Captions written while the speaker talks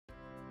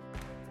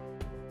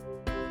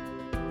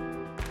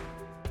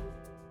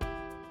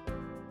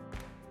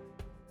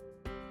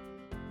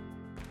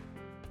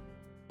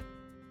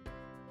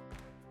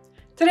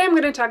Today I'm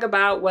going to talk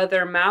about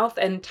whether mouth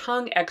and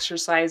tongue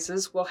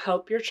exercises will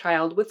help your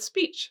child with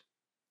speech.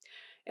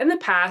 In the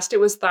past, it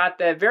was thought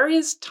that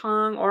various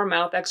tongue or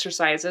mouth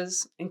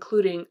exercises,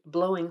 including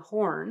blowing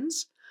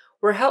horns,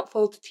 were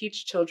helpful to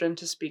teach children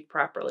to speak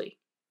properly.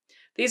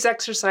 These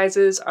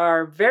exercises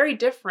are very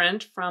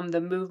different from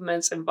the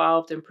movements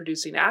involved in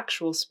producing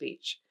actual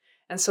speech,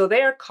 and so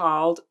they are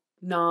called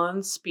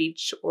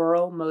non-speech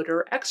oral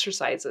motor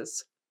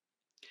exercises.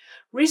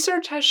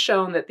 Research has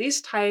shown that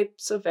these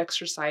types of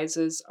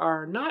exercises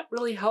are not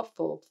really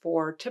helpful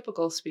for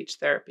typical speech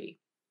therapy.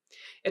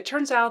 It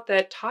turns out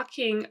that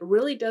talking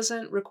really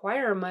doesn't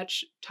require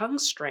much tongue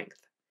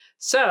strength.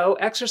 So,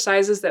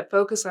 exercises that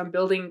focus on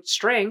building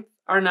strength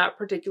are not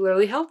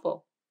particularly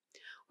helpful.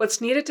 What's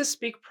needed to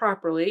speak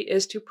properly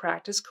is to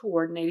practice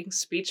coordinating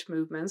speech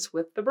movements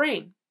with the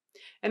brain.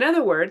 In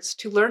other words,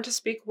 to learn to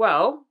speak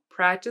well,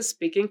 practice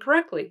speaking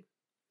correctly.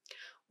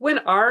 When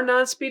are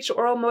non-speech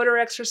oral motor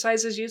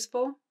exercises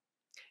useful?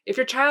 If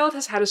your child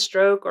has had a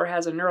stroke or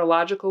has a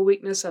neurological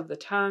weakness of the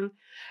tongue,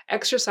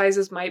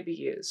 exercises might be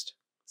used.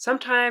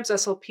 Sometimes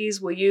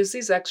SLPs will use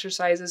these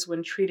exercises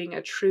when treating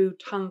a true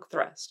tongue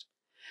thrust.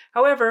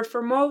 However,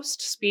 for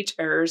most speech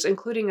errors,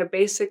 including a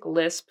basic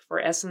lisp for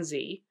S and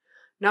Z,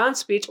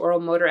 non-speech oral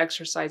motor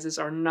exercises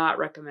are not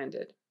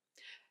recommended.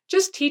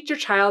 Just teach your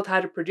child how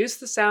to produce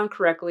the sound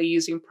correctly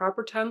using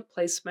proper tongue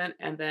placement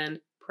and then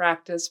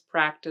practice,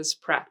 practice,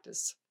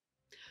 practice.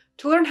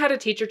 To learn how to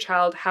teach your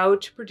child how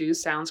to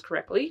produce sounds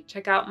correctly,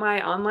 check out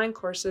my online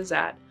courses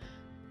at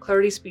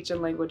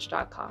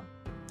clarityspeechandlanguage.com.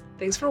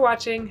 Thanks for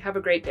watching. Have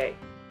a great day.